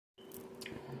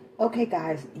Okay,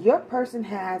 guys, your person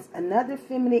has another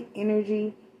feminine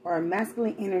energy or a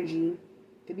masculine energy,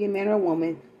 could be a man or a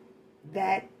woman,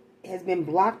 that has been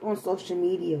blocked on social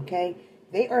media, okay?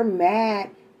 They are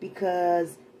mad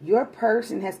because your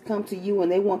person has come to you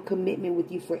and they want commitment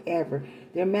with you forever.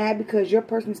 They're mad because your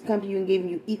person has come to you and giving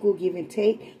you equal give and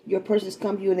take. Your person has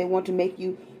come to you and they want to make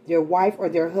you their wife or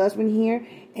their husband here,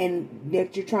 and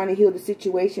that you're trying to heal the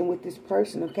situation with this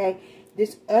person, okay?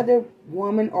 This other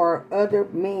woman or other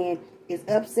man is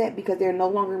upset because they're no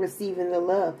longer receiving the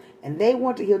love, and they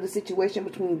want to heal the situation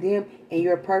between them and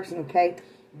your person, okay?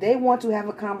 They want to have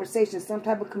a conversation, some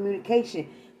type of communication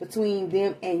between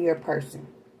them and your person.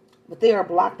 But they are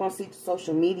blocked on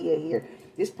social media here.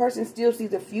 This person still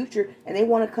sees a future, and they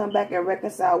want to come back and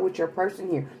reconcile with your person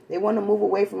here. They want to move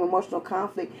away from emotional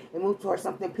conflict and move towards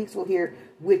something peaceful here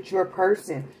with your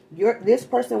person. This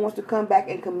person wants to come back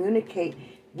and communicate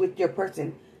with your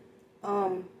person.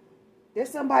 There's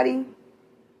somebody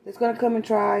that's going to come and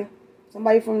try.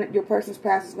 Somebody from your person's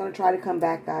past is going to try to come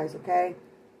back, guys, okay?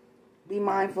 Be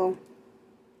mindful.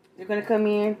 They're going to come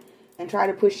in and try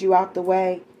to push you out the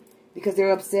way because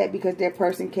they're upset because their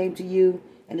person came to you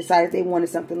and decided they wanted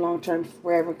something long-term,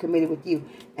 forever committed with you,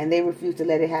 and they refuse to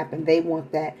let it happen. They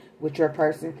want that with your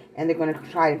person, and they're going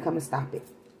to try to come and stop it.